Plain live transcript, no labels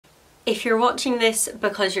If you're watching this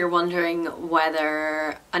because you're wondering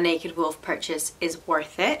whether a Naked Wolf purchase is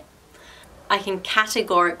worth it, I can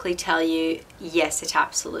categorically tell you, yes, it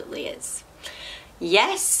absolutely is.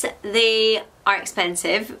 Yes, they are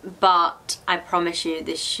expensive, but I promise you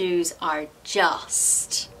the shoes are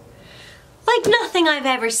just like nothing I've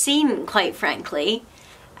ever seen, quite frankly.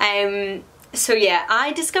 So yeah,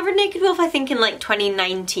 I discovered Naked Wolf I think in like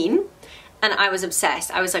 2019 and I was obsessed.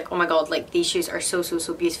 I was like, oh my god, like these shoes are so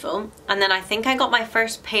beautiful. And then I think I got my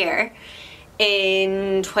first pair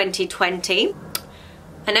in 2020.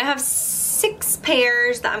 I now have 6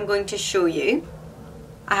 pairs that I'm going to show you.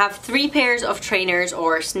 I have 3 pairs of trainers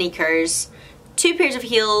or sneakers, 2 pairs of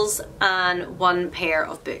heels and 1 pair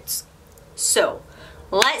of boots. So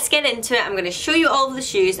let's get into it. I'm going to show you all of the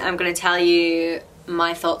shoes and I'm going to tell you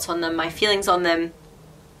my thoughts on them, my feelings on them.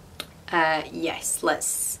 Yes,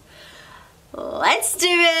 let's do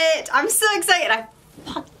it. I'm so excited. I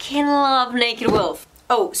fucking love Naked Wolf.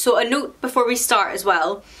 Oh, so a note before we start as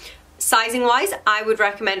well. Sizing wise, I would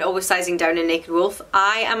recommend always sizing down in Naked Wolf.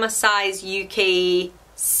 I am a size UK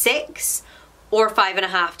 6 or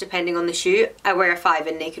 5.5 depending on the shoe. I wear a 5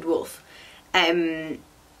 in Naked Wolf. I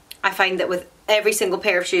find that with every single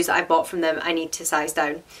pair of shoes that I bought from them, I need to size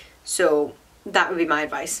down. So that would be my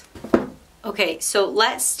advice. Okay, so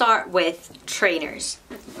let's start with trainers.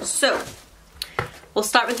 So we'll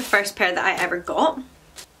start with the first pair that I ever got.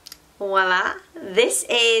 Voila. This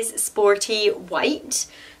is Sporty White.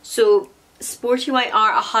 So Sporty White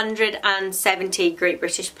are 170 Great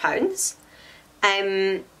British pounds.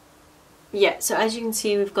 Yeah, so as you can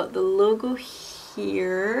see, we've got the logo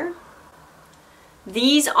here.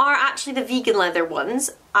 These are actually the vegan leather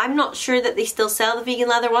ones. I'm not sure that they still sell the vegan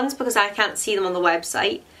leather ones because I can't see them on the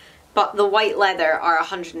website. But the white leather are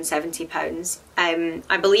 170 pounds.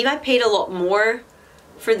 I believe I paid a lot more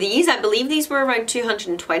for these. I believe these were around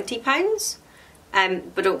 220 pounds.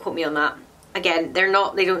 But don't quote me on that. Again, they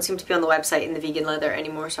don't seem to be on the website in the vegan leather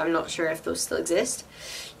anymore, so I'm not sure if those still exist.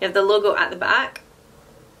 You have the logo at the back.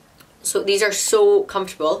 So these are so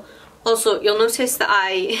comfortable. Also, you'll notice that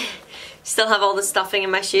I still have all the stuffing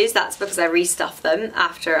in my shoes. That's because I restuff them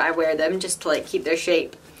after I wear them just to like keep their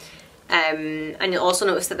shape. And you'll also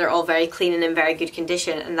notice that they're all very clean and in very good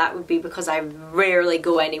condition, and that would be because I rarely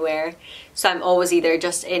go anywhere. So I'm always either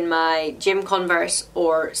just in my gym Converse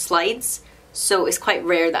or slides. So it's quite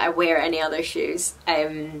rare that I wear any other shoes,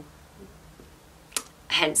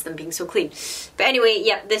 hence them being so clean. But anyway,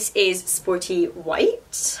 yeah, this is Sporty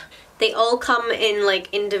White. They all come in like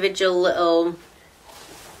individual little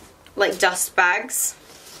like dust bags,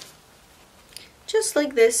 just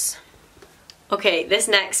like this. Okay, this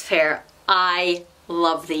next pair, I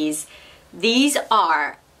love these. These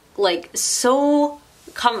are like so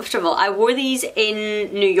comfortable. I wore these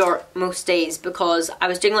in New York most days because I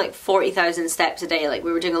was doing like 40,000 steps a day. Like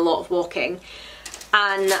we were doing a lot of walking,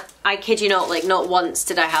 and I kid you not, like not once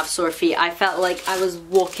did I have sore feet. I felt like I was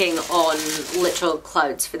walking on literal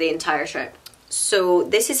clouds for the entire trip. So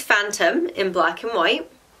this is Phantom in black and white.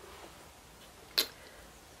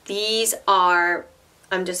 These are,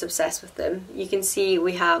 I'm just obsessed with them. You can see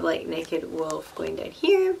we have like Naked Wolf going down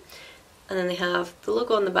here. And then they have the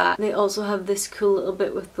logo on the back. They also have this cool little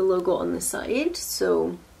bit with the logo on the side,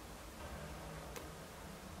 so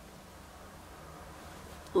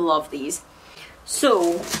love these.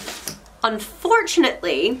 So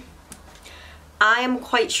unfortunately, I am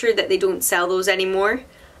quite sure that they don't sell those anymore.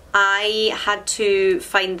 I had to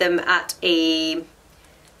find them at a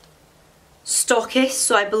stockist,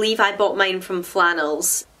 so I believe I bought mine from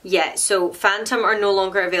Flannels. Yeah, so Phantom are no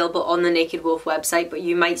longer available on the Naked Wolf website, but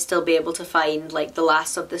you might still be able to find like the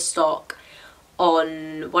last of the stock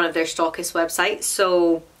on one of their stockist websites.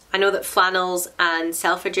 So I know that Flannels and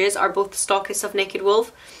Selfridges are both stockists of Naked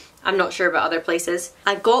Wolf. I'm not sure about other places.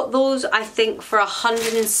 I got those, I think, for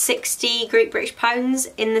 160 Great British pounds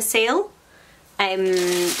in the sale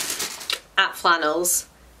at Flannels.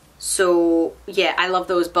 So yeah, I love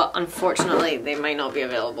those, but unfortunately they might not be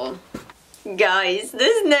available. Guys,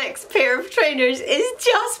 this next pair of trainers is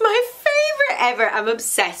just my favourite ever. I'm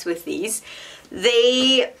obsessed with these.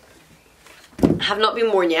 They have not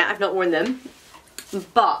been worn yet. I've not worn them.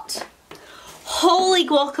 But holy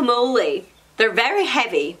guacamole. They're very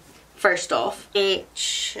heavy, first off. Oh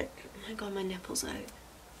my god, my nipple's out.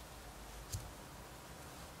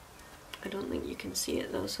 I don't think you can see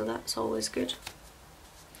it though, so that's always good.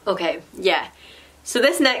 Okay, yeah. So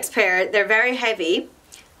this next pair, they're very heavy.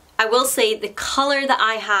 I will say the colour that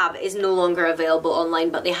I have is no longer available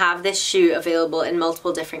online, but they have this shoe available in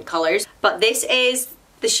multiple different colours. But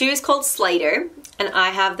the shoe is called Slider, and I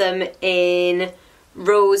have them in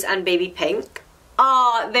rose and baby pink.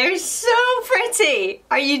 Oh, they're so pretty.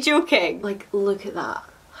 Are you joking? Like, look at that.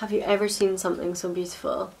 Have you ever seen something so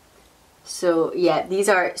beautiful? So yeah, these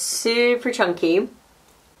are super chunky.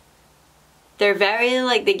 They're very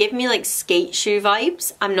like, they give me like skate shoe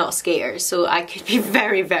vibes. I'm not a skater, so I could be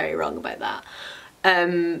very, very wrong about that.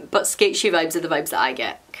 But skate shoe vibes are the vibes that I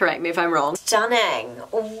get. Correct me if I'm wrong. Stunning.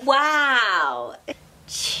 Wow.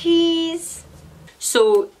 Cheese.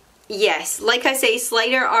 So yes, like I say,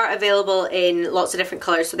 Slider are available in lots of different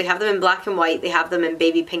colours. So they have them in black and white, they have them in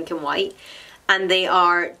baby pink and white, and they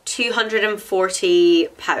are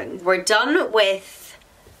 £240. We're done with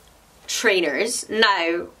trainers.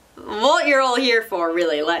 Now, what you're all here for,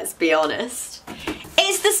 really, let's be honest,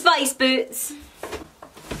 it's the Spice Boots.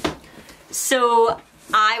 So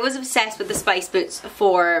I was obsessed with the Spice Boots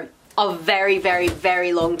for a very, very,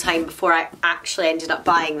 very long time before I actually ended up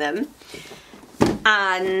buying them.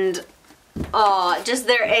 And just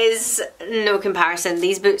there is no comparison.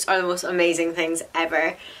 These boots are the most amazing things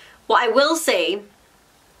ever. What I will say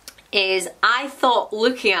is I thought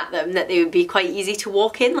looking at them that they would be quite easy to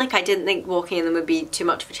walk in. Like, I didn't think walking in them would be too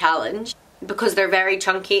much of a challenge because they're very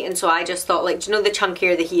chunky, and so I just thought, like, do you know, the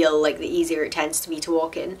chunkier the heel, like the easier it tends to be to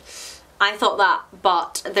walk in. I thought that,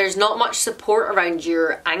 but there's not much support around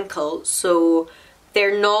your ankle, so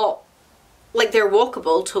they're not, like, they're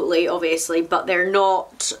walkable totally, obviously, but they're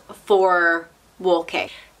not for walking.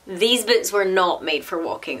 These boots were not made for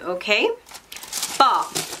walking, okay?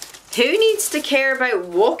 But who needs to care about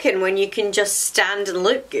walking when you can just stand and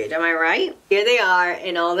look good, am I right? Here they are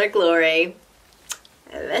in all their glory,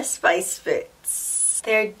 the Spice Boots.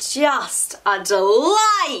 They're just a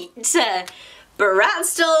delight!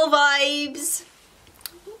 Bratstall vibes.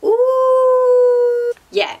 Ooh.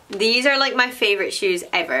 Yeah, these are like my favourite shoes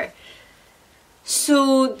ever.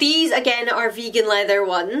 So these again are vegan leather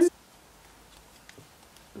ones.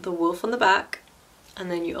 The wolf on the back, and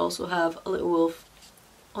then you also have a little wolf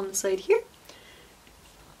on the side here.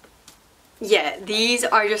 Yeah, these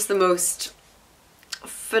are just the most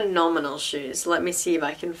phenomenal shoes. Let me see if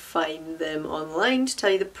I can find them online to tell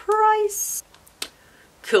you the price.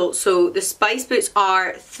 Cool, so the Spice Boots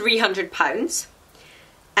are £300.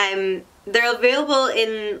 They're available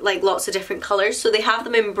in like lots of different colours. So they have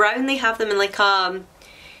them in brown, they have them in like a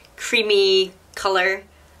creamy colour.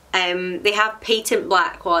 They have patent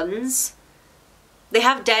black ones. They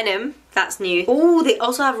have denim, that's new. Oh, they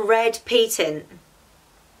also have red patent.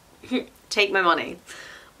 Take my money.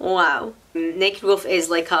 Wow. Naked Wolf is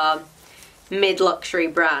like a mid-luxury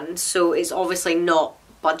brand, so it's obviously not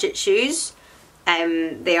budget shoes.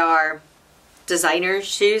 They are designer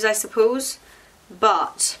shoes, I suppose,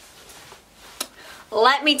 but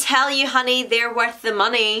let me tell you, honey, they're worth the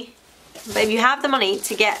money. But if you have the money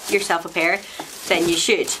to get yourself a pair, then you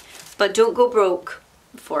should. But don't go broke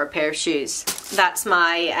for a pair of shoes. That's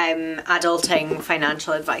my adulting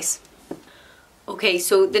financial advice. Okay,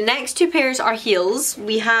 so the next two pairs are heels.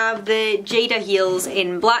 We have the Jada heels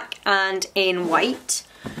in black and in white.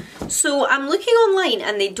 So I'm looking online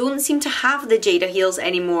and they don't seem to have the Jada heels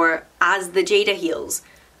anymore as the Jada heels,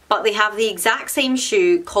 but they have the exact same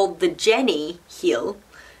shoe called the Jenny heel.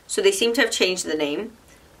 So they seem to have changed the name.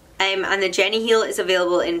 And the Jenny heel is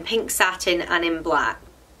available in pink satin and in black.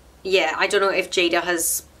 Yeah, I don't know if Jada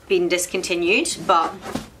has been discontinued, but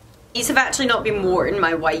these have actually not been worn,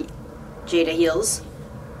 my white Jada heels.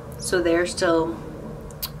 So they're still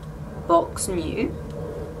box new.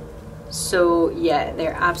 So yeah,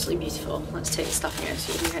 they're absolutely beautiful. Let's take the stuffing out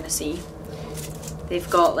so you can kind of see. They've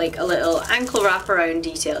got like a little ankle wraparound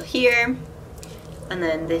detail here, and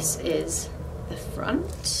then this is the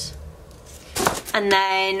front. And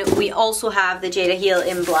then we also have the Jada heel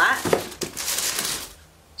in black.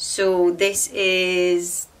 So this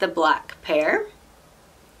is the black pair.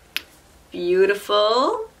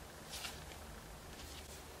 Beautiful.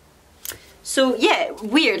 So yeah,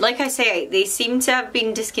 weird. Like I say, they seem to have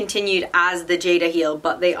been discontinued as the Jada heel,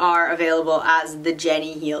 but they are available as the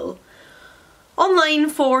Jenny heel. Online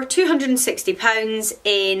for £260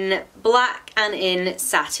 in black and in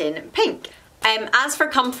satin pink. As for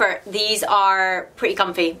comfort, these are pretty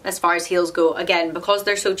comfy as far as heels go. Again, because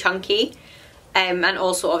they're so chunky, and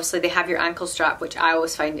also obviously they have your ankle strap, which I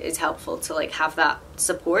always find is helpful to like have that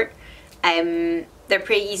support. They're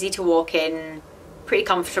pretty easy to walk in. Pretty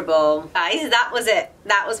comfortable. Guys, that was it.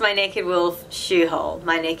 That was my Naked Wolf shoe haul.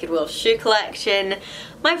 My Naked Wolf shoe collection.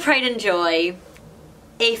 My pride and joy.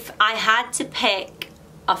 If I had to pick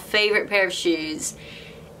a favourite pair of shoes...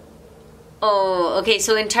 Oh, okay,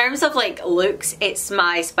 so in terms of like looks, it's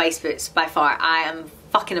my Spice Boots by far. I am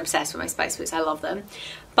fucking obsessed with my Spice Boots. I love them.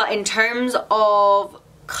 But in terms of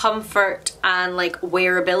comfort and like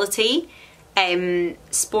wearability,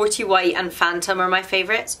 Sporty White and Phantom are my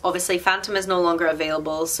favourites. Obviously Phantom is no longer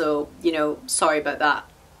available, so you know, sorry about that.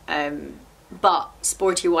 But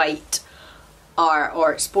Sporty White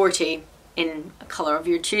or Sporty, in a colour of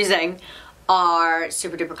your choosing, are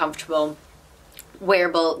super duper comfortable,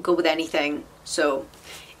 wearable, go with anything. So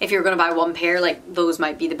if you're going to buy one pair, like, those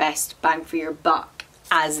might be the best bang for your buck,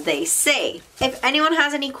 as they say. If anyone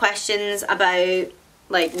has any questions about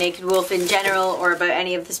like Naked Wolf in general or about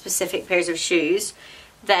any of the specific pairs of shoes,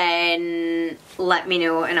 then let me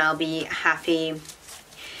know and I'll be happy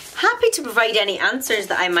to provide any answers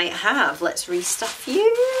that I might have. Let's restuff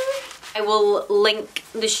you. I will link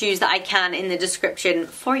the shoes that I can in the description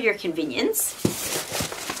for your convenience.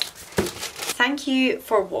 Thank you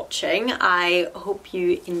for watching. I hope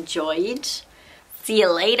you enjoyed. See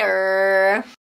you later.